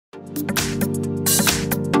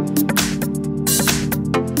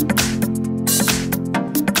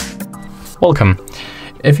Welcome!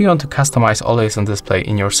 If you want to customize Always On Display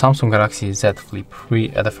in your Samsung Galaxy Z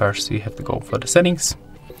Flip3, at the first you have to go for the settings.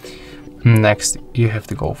 Next, you have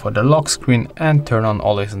to go for the lock screen and turn on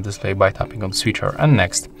Always On Display by tapping on switcher. And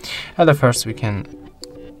next, at the first we can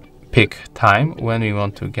pick time when we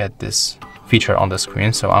want to get this feature on the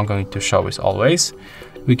screen. So I'm going to show as always.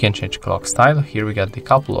 We can change clock style. Here we got a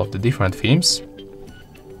couple of the different themes.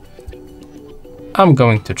 I'm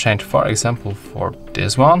going to change, for example, for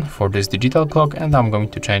this one, for this digital clock, and I'm going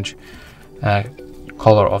to change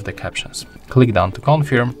color of the captions. Click down to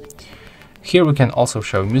confirm. Here we can also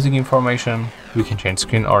show music information, we can change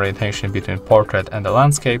screen orientation between portrait and the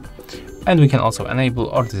landscape, and we can also enable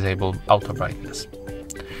or disable auto brightness.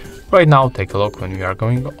 Right now, take a look when we are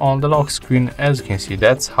going on the lock screen. As you can see,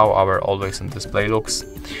 that's how our Always On Display looks.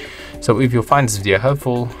 So if you find this video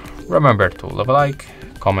helpful, remember to leave a like,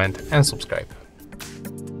 comment and subscribe.